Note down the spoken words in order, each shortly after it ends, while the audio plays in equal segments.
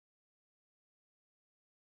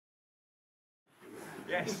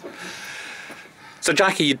Yes. So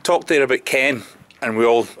Jackie, you talked there about Ken, and we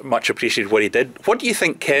all much appreciated what he did. What do you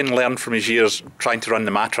think Ken learned from his years trying to run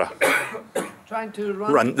the Matra? Trying to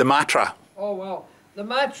run The Matra. Oh well, the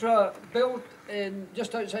Matra built in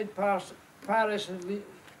just outside Paris, and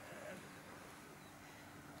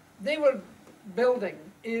they were building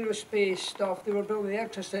aerospace stuff. They were building the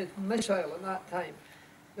exercise missile at that time.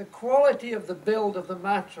 The quality of the build of the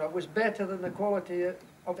Matra was better than the quality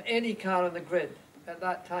of any car on the grid at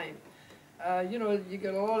that time. You know, you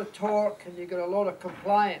get a lot of torque and you get a lot of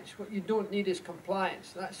compliance. What you don't need is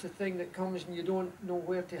compliance. That's the thing that comes and you don't know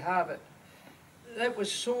where to have it. It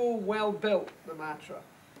was so well built, the Matra,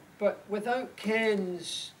 but without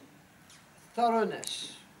Ken's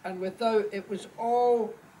thoroughness and without, it was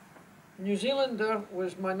all, New Zealander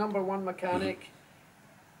was my #1 mechanic.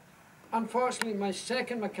 Unfortunately, my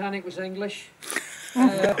second mechanic was English,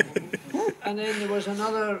 and then there was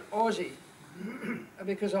another Aussie,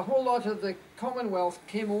 because a whole lot of the Commonwealth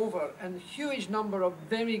came over, and a huge number of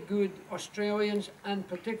very good Australians and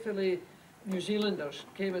particularly New Zealanders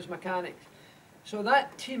came as mechanics. So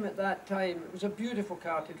that team at that time, it was a beautiful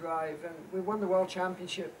car to drive, and we won the World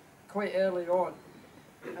Championship quite early on.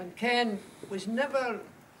 And Ken was never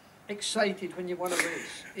excited when you won a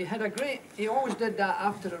race. He always did that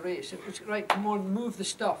after a race. It was, right, come on, move the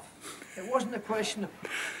stuff. It wasn't a question of,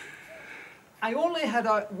 I only had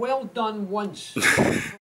a well done once.